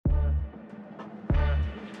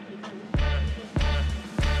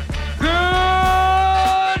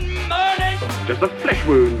the flesh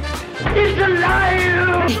wound. It's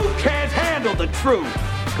alive! You can't handle the truth.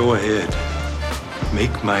 Go ahead.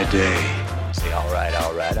 Make my day. Say, all right.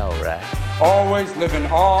 Always live in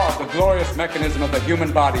awe of the glorious mechanism of the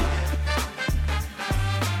human body.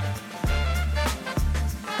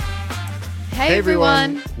 Hey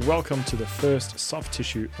everyone! Welcome to the first Soft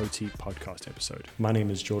Tissue OT podcast episode. My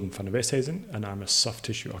name is Jordan van der Westhuizen and I'm a soft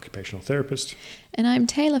tissue occupational therapist. And I'm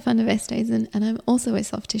Taylor van der Westhuizen and I'm also a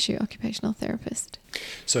soft tissue occupational therapist.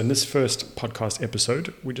 So in this first podcast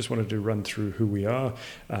episode, we just wanted to run through who we are,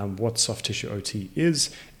 what soft tissue OT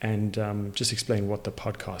is, and just explain what the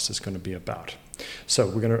podcast is going to be about. So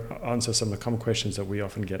we're going to answer some of the common questions that we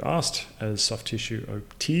often get asked as soft tissue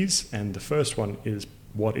OTs, and the first one is,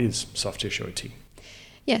 what is soft tissue OT?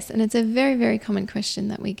 Yes, and it's a very, very common question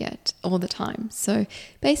that we get all the time. So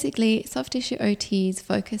basically, soft tissue OTs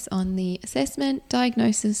focus on the assessment,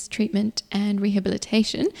 diagnosis, treatment, and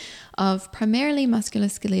rehabilitation of primarily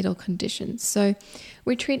musculoskeletal conditions. So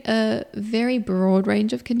we treat a very broad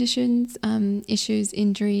range of conditions, issues,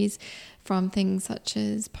 injuries, from things such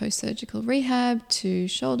as post-surgical rehab to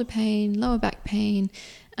shoulder pain, lower back pain,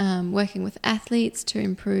 working with athletes to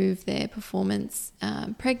improve their performance,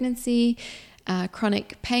 pregnancy,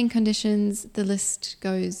 chronic pain conditions, the list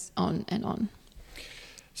goes on and on.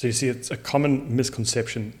 So you see, it's a common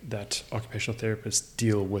misconception that occupational therapists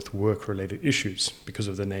deal with work-related issues because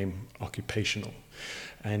of the name occupational.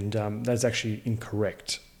 And that's actually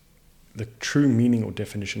incorrect. The true meaning or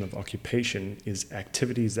definition of occupation is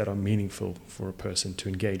activities that are meaningful for a person to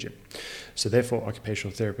engage in. So therefore,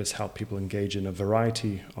 occupational therapists help people engage in a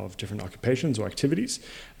variety of different occupations or activities,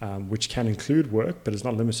 which can include work, but is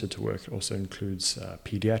not limited to work. It also includes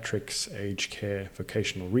pediatrics, aged care,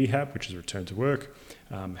 vocational rehab, which is return to work,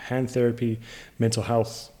 hand therapy, mental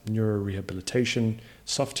health, neurorehabilitation,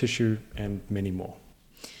 soft tissue, and many more.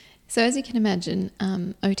 So as you can imagine,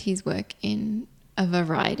 OTs work in a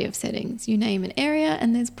variety of settings. You name an area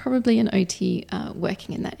and there's probably an OT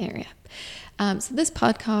working in that area. So this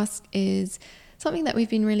podcast is something that we've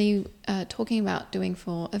been really talking about doing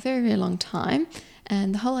for a very, very long time.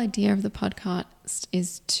 And the whole idea of the podcast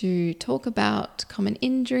is to talk about common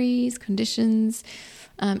injuries, conditions,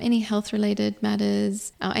 any health-related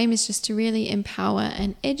matters. Our aim is just to really empower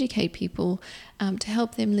and educate people to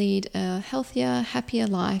help them lead a healthier, happier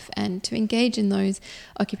life and to engage in those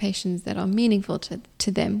occupations that are meaningful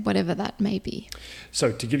to them, whatever that may be.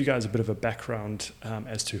 So to give you guys a bit of a background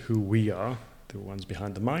as to who we are, the ones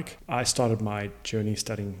behind the mic, I started my journey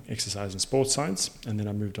studying exercise and sports science, and then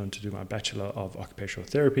I moved on to do my Bachelor of Occupational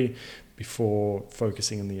Therapy before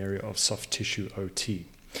focusing in the area of soft tissue OT.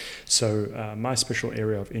 So my special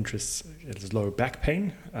area of interest is lower back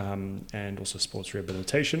pain and also sports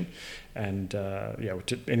rehabilitation, and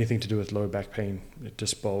anything to do with lower back pain,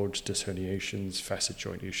 disc bulge, disc herniations, facet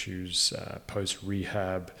joint issues,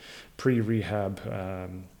 post-rehab, pre-rehab,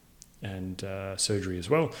 and surgery as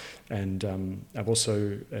well. And I'm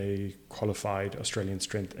also a qualified Australian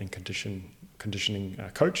strength and conditioning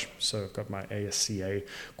coach, so I've got my ASCA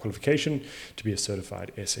qualification to be a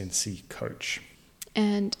certified SNC coach.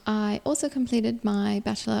 And I also completed my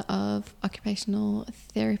Bachelor of Occupational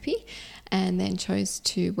Therapy and then chose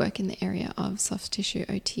to work in the area of soft tissue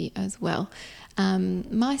OT as well.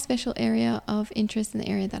 My special area of interest and the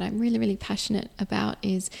area that I'm really, really passionate about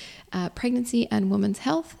is pregnancy and women's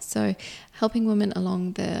health. So helping women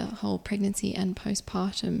along the whole pregnancy and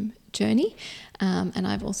postpartum journey. And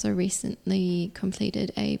I've also recently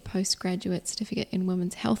completed a postgraduate certificate in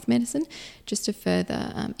women's health medicine just to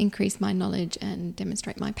further increase my knowledge and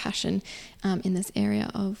demonstrate my passion in this area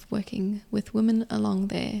of working with women along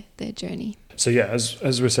their journey. So yeah,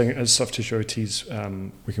 as we're saying, as soft tissue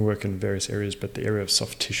OTs, we can work in various areas, but the area of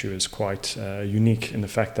soft tissue is quite unique in the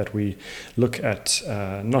fact that we look at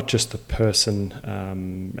not just the person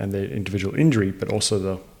and their individual injury, but also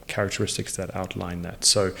the characteristics that outline that.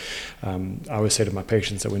 So I always say to my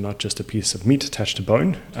patients that we're not just a piece of meat attached to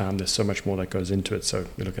bone. There's so much more that goes into it. So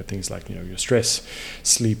we look at things like your stress,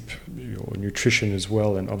 sleep, your nutrition as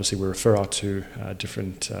well, and obviously we refer out to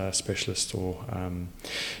different specialists or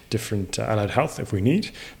different allied health if we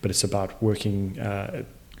need. But it's about working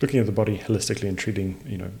looking at the body holistically and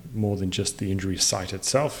treating, more than just the injury site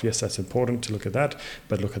itself. Yes, that's important to look at that,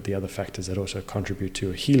 but look at the other factors that also contribute to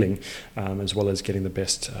a healing, as well as getting the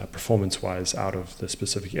best performance-wise out of the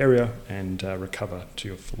specific area and recover to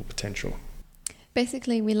your full potential.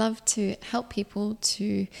 Basically, we love to help people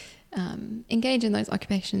to engage in those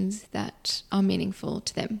occupations that are meaningful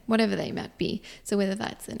to them, whatever they might be. So whether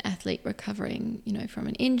that's an athlete recovering, from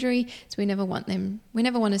an injury, so we never want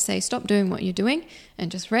to say stop doing what you're doing and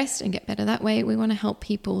just rest and get better that way. We want to help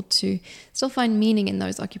people to still find meaning in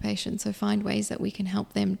those occupations. So find ways that we can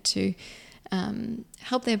help them to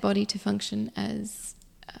help their body to function as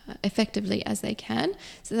effectively as they can,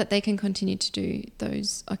 so that they can continue to do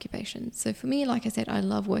those occupations. So for me, like I said, I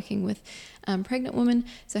love working with pregnant women,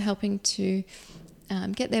 so helping to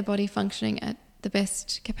get their body functioning at the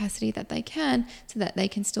best capacity that they can, so that they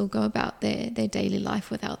can still go about their daily life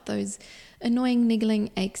without those annoying niggling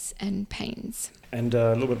aches and pains. And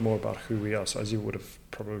a little bit more about who we are. So as you would have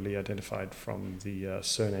probably identified from the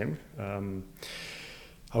surname,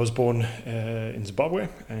 I was born in Zimbabwe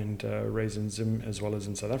and raised in Zim as well as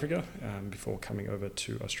in South Africa before coming over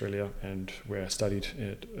to Australia, and where I studied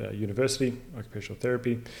at university, occupational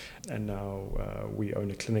therapy. And now we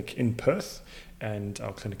own a clinic in Perth, and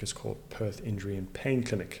our clinic is called Perth Injury and Pain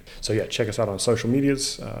Clinic. So yeah, check us out on social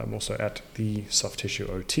medias. I'm also at the Soft Tissue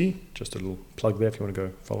OT, just a little plug there if you want to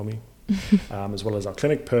go follow me. As well as our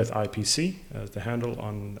clinic, Perth IPC, as the handle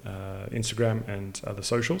on Instagram and other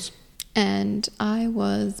socials. And I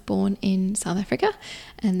was born in South Africa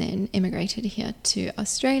and then immigrated here to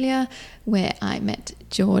Australia, where I met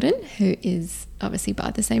Jordan, who is obviously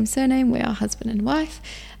by the same surname. We're husband and wife.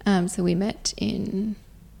 So we met in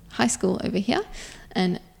high school over here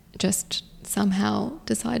and just somehow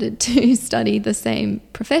decided to study the same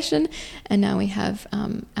profession, and now we have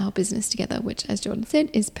our business together, which, as Jordan said,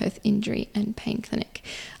 is Perth Injury and Pain Clinic.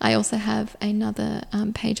 I also have another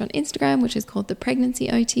page on Instagram, which is called the Pregnancy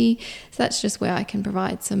OT. So that's just where I can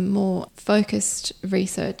provide some more focused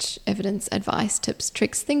research, evidence, advice, tips,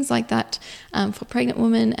 tricks, things like that for pregnant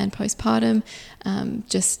women and postpartum,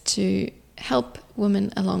 just to help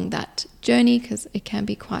women along that journey, because it can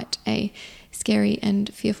be quite a scary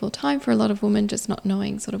and fearful time for a lot of women, just not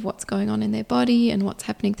knowing sort of what's going on in their body and what's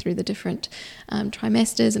happening through the different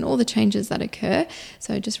trimesters and all the changes that occur.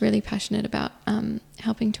 So just really passionate about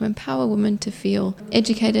helping to empower women to feel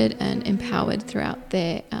educated and empowered throughout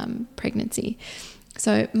their pregnancy.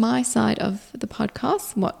 So my side of the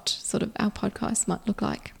podcast, what sort of our podcast might look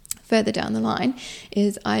like further down the line,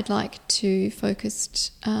 is I'd like to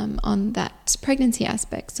focus on that pregnancy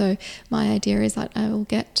aspect. So my idea is that I will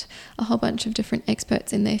get a whole bunch of different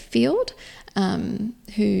experts in their field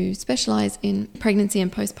who specialize in pregnancy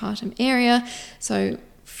and postpartum area. So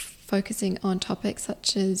focusing on topics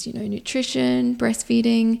such as, nutrition,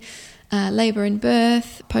 breastfeeding, labor and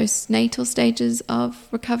birth, postnatal stages of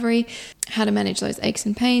recovery, how to manage those aches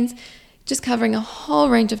and pains, just covering a whole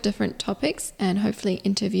range of different topics and hopefully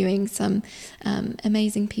interviewing some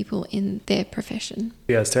amazing people in their profession.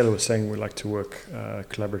 Yeah, as Taylor was saying, we like to work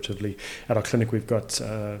collaboratively. At our clinic, we've got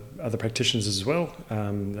other practitioners as well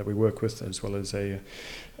that we work with, as well as a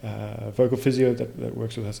vocal physio that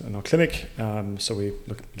works with us in our clinic. So we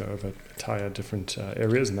look over entire different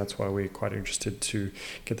areas, and that's why we're quite interested to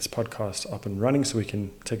get this podcast up and running, so we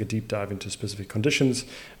can take a deep dive into specific conditions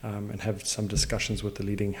and have some discussions with the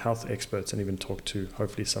leading health experts, and even talk to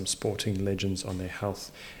hopefully some sporting legends on their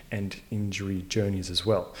health and injury journeys as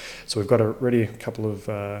well. So we've got already a couple of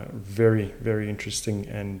very, very interesting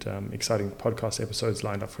and exciting podcast episodes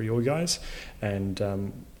lined up for you guys. And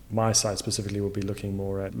my side specifically will be looking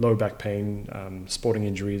more at low back pain, sporting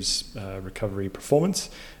injuries, recovery, performance,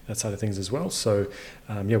 that side of things as well. So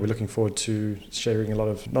we're looking forward to sharing a lot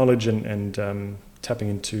of knowledge and tapping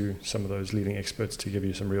into some of those leading experts to give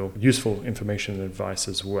you some real useful information and advice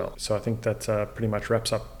as well. So I think that pretty much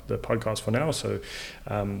wraps up the podcast for now. So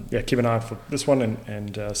keep an eye out for this one,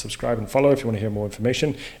 and subscribe and follow if you want to hear more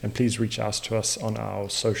information. And please reach out to us on our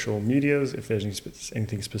social medias if there's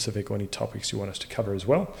anything specific or any topics you want us to cover as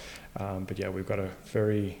well. We've got a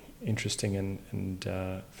very interesting and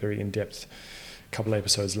very in-depth couple of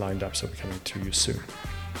episodes lined up, so we're coming to you soon.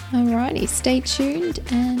 Alrighty, stay tuned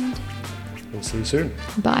and we'll see you soon.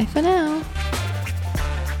 Bye for now.